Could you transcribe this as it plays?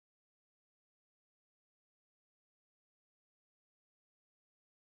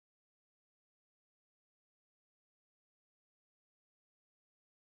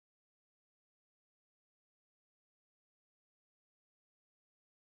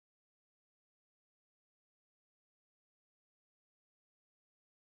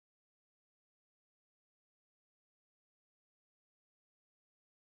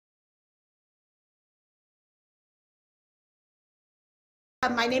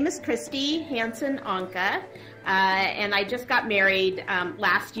My name is Kristi Hanson Onkaa, and I just got married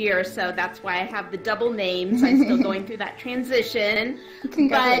last year, so that's why I have the double names. I'm still going through that transition.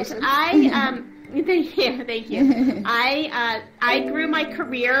 Congratulations. But thank you. I grew my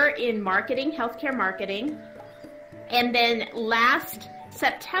career in marketing, healthcare marketing, and then last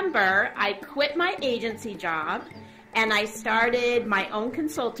September I quit my agency job and I started my own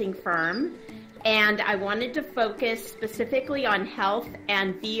consulting firm. And I wanted to focus specifically on health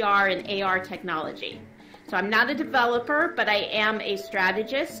and VR and AR technology. So I'm not a developer, but I am a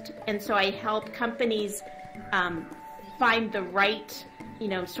strategist, and so I help companies find the right,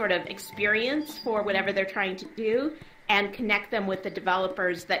 sort of experience for whatever they're trying to do, and connect them with the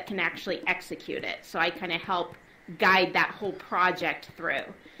developers that can actually execute it. So I kind of help guide that whole project through.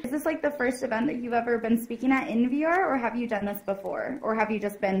 Is this like the first event that you've ever been speaking at in VR, or have you done this before? Or have you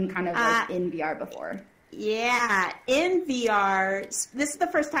just been kind of like in VR before? Yeah, in VR, this is the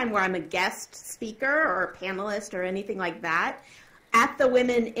first time where I'm a guest speaker or a panelist or anything like that. At the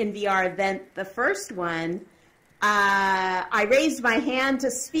Women in VR event, the first one, I raised my hand to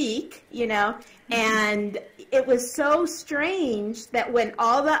speak, and it was so strange that when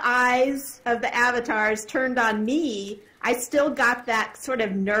all the eyes of the avatars turned on me, I still got that sort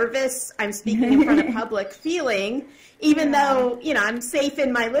of nervous, I'm speaking in front of public feeling, even though, I'm safe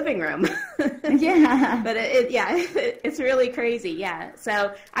in my living room. Yeah. But it's really crazy, yeah.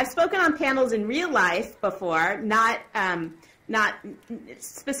 So I've spoken on panels in real life before, not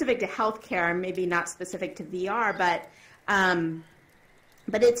specific to healthcare, maybe not specific to VR, but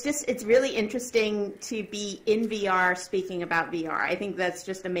it's really interesting to be in VR speaking about VR. I think that's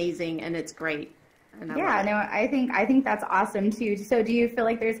just amazing and it's great. I think that's awesome too. So do you feel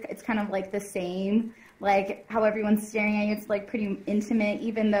like it's kind of like the same, like how everyone's staring at you, it's like pretty intimate,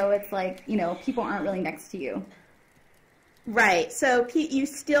 even though it's like, people aren't really next to you? Right. So you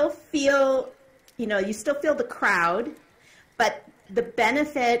still feel, the crowd, but the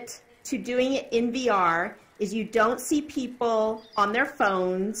benefit to doing it in VR is you don't see people on their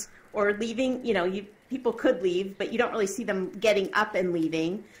phones or leaving, people could leave, but you don't really see them getting up and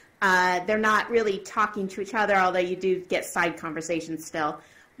leaving. They're not really talking to each other, although you do get side conversations still.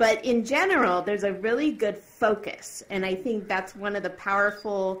 But in general, there's a really good focus, and I think that's one of the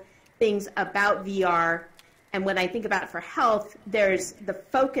powerful things about VR. And when I think about it for health, there's the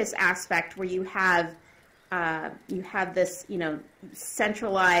focus aspect where you have this,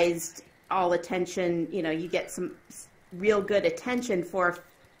 centralized all attention. You get some real good attention for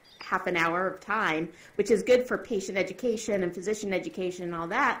half an hour of time, which is good for patient education and physician education and all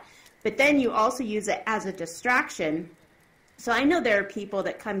that. But then you also use it as a distraction. So I know there are people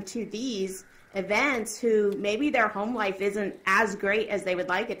that come to these events who maybe their home life isn't as great as they would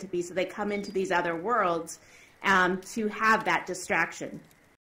like it to be, so they come into these other worlds to have that distraction.